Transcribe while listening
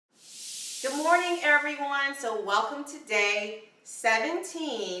Good morning, everyone. So welcome to day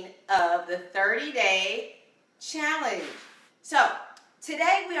 17 of the 30-day challenge. So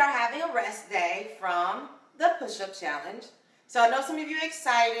today we are having a rest day from the push-up challenge. So I know some of you are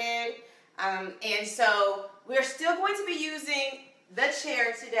excited, and so we're still going to be using the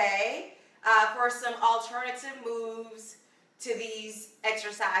chair today for some alternative moves to these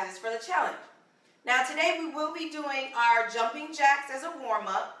exercises for the challenge. Now today we will be doing our jumping jacks as a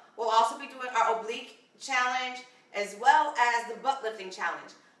warm-up. We'll also be doing our oblique challenge as well as the butt lifting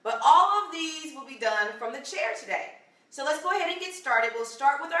challenge. But all of these will be done from the chair today. So let's go ahead and get started. We'll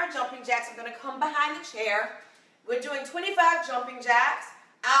start with our jumping jacks. I'm going to come behind the chair. We're doing 25 jumping jacks.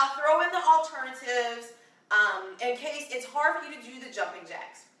 I'll throw in the alternatives in case it's hard for you to do the jumping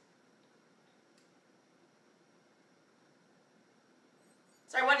jacks.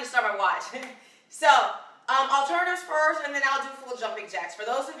 Sorry, I wanted to start my watch. So, alternatives first, and then I'll do full jumping jacks for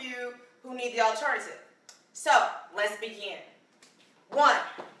those of you who need the alternative. So, let's begin. 1,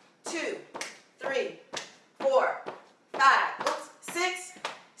 2, 3, 4, 5, 6,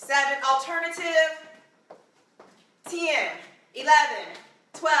 7, alternative, 10, 11,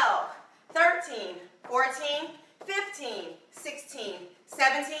 12, 13, 14, 15, 16,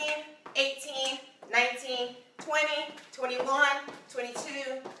 17, 18, 19, 20, 21, 22,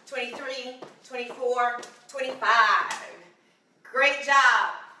 23, 24, 25. Great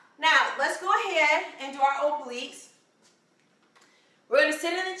job. Now, let's go ahead and do our obliques. We're going to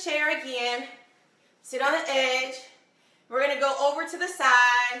sit in the chair again, sit on the edge. We're going to go over to the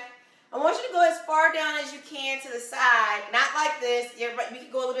side. I want you to go as far down as you can to the side, not like this. You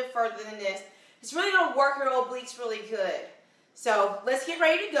can go a little bit further than this. It's really going to work your obliques really good. So let's get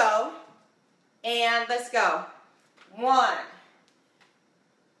ready to go, and let's go. 1,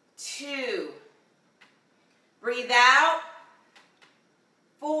 2, breathe out,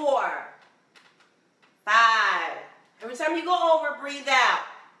 4, 5, every time you go over, breathe out,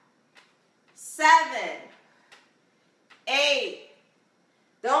 7, 8,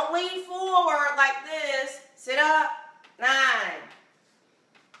 don't lean forward like this, sit up, 9,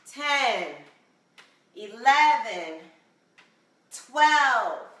 10, 11,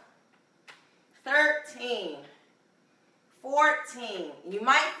 12, 13, 14, you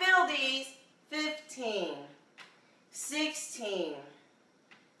might feel these, 15, 16,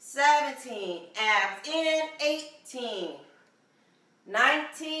 17, abs in, 18,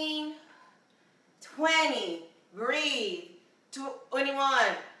 19, 20, breathe,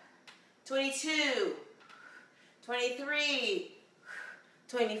 21, 22, 23,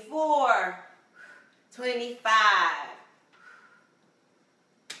 24, 25.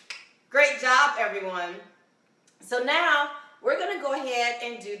 Great job, everyone. So now we're going to go ahead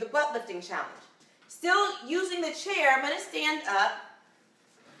and do the butt lifting challenge. Still using the chair, I'm going to stand up.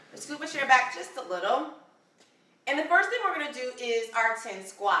 Scoop my chair back just a little. And the first thing we're going to do is our 10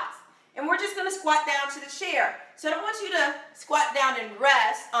 squats. And we're just going to squat down to the chair. So I don't want you to squat down and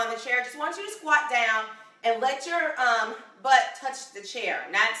rest on the chair. I just want you to squat down and let your butt touch the chair,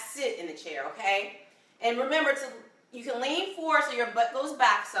 not sit in the chair, okay? And remember, you can lean forward so your butt goes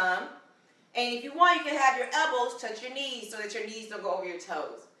back some. And if you want, you can have your elbows touch your knees so that your knees don't go over your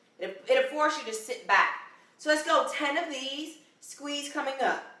toes. It'll force you to sit back. So let's go. 10 of these. Squeeze coming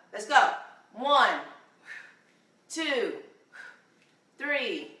up. Let's go. 1, 2,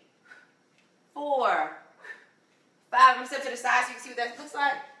 3, 4, 5. I'm going to step to the side so you can see what that looks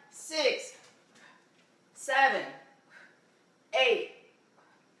like. 6, 7, 8,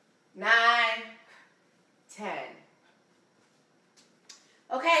 9, 10.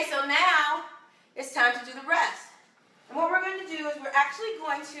 Okay, so now it's time to do the rest. And what we're going to do is we're actually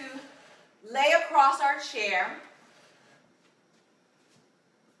going to lay across our chair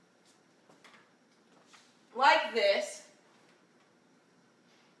like this.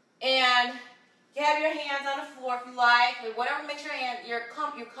 And you have your hands on the floor if you like, or whatever makes your hand, you're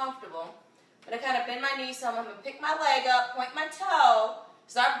comfortable. I'm going to kind of bend my knees some. I'm going to pick my leg up, point my toe,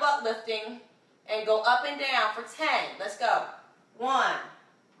 start butt lifting, and go up and down for 10. Let's go. 1,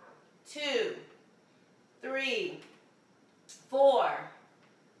 2, 3, 4,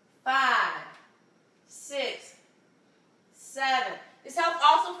 5, 6, 7. This helps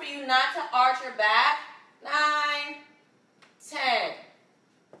also for you not to arch your back. 9, 10.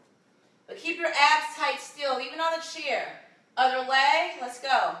 But keep your abs tight still, even on the chair. Other leg, let's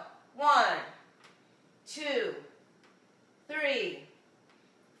go. 1, 2, 3,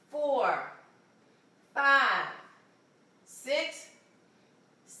 4, 5, 6,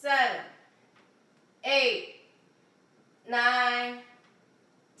 7, 8, 9,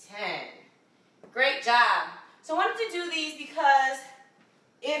 10. Great job. So I wanted to do these because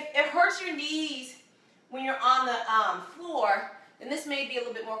if if it hurts your knees when you're on the floor, then this may be a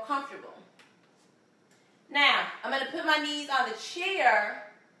little bit more comfortable. Now, I'm going to put my knees on the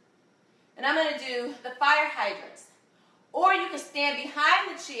chair, and I'm going to do the fire hydrants. Or you can stand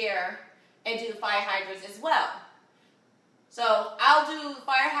behind the chair and do the fire hydrants as well. So I'll do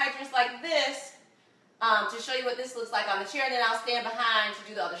fire hydrants like this to show you what this looks like on the chair, and then I'll stand behind to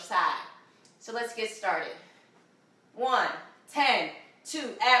do the other side. So let's get started. 1, 10, 2,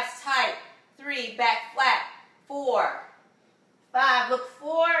 abs tight, 3, back flat, 4, 5, look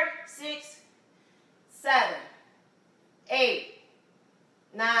forward, 6, 7, 8,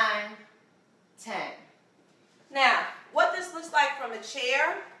 9, 10. Now, what this looks like from the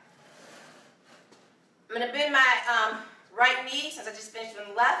chair, I'm going to bend my right knee since I just finished on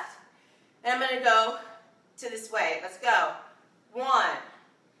the left, and I'm going to go to this way. Let's go. 1,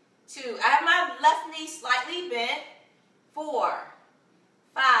 2. I have my left knee slightly bent. 4,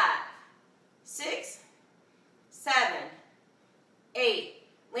 5, 6, 7, 8.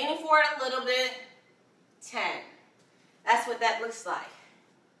 Leaning forward a little bit. 10. That's what that looks like.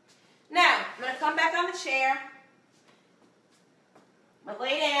 Now, I'm going to come back on the chair. I'm going to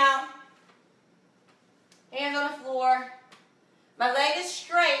lay down. Hands on the floor. My leg is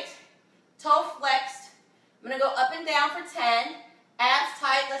straight. Toe flexed. I'm going to go up and down for 10. Abs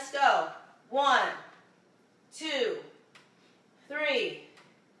tight. Let's go. 1, 2, 3,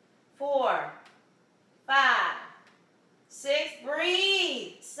 4, 5, 6.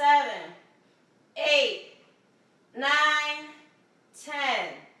 Breathe. 7, 8, 9, 10.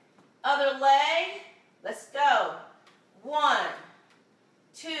 Other leg. Let's go. 1,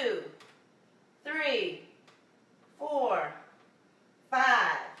 2, 3, 4,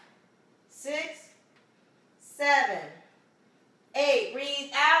 5, 6, 7, 8.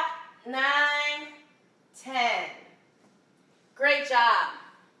 Breathe out. 9, 10. Great job.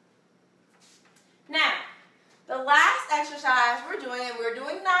 Now, the last exercise we're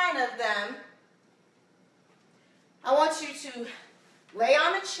doing 9 of them. I want you to lay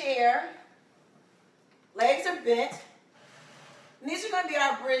on the chair. Legs are bent. And these are going to be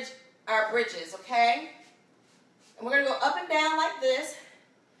our bridges, okay? And we're going to go up and down like this.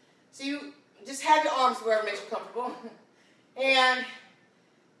 So you just have your arms wherever makes you comfortable. And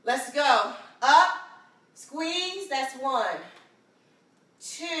let's go. Up, squeeze, that's 1,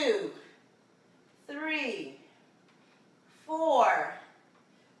 2, 3, 4,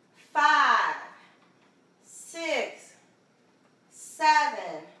 5, 6, 7,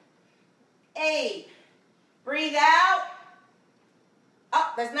 8. Breathe out.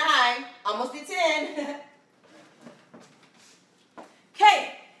 Oh, that's 9. Almost did 10.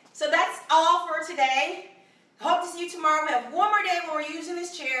 Okay, so that's all for today. Hope to see you tomorrow. We have one more day where we're using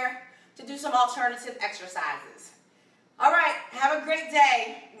this chair to do some alternative exercises. All right, have a great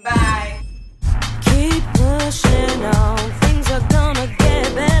day. Bye.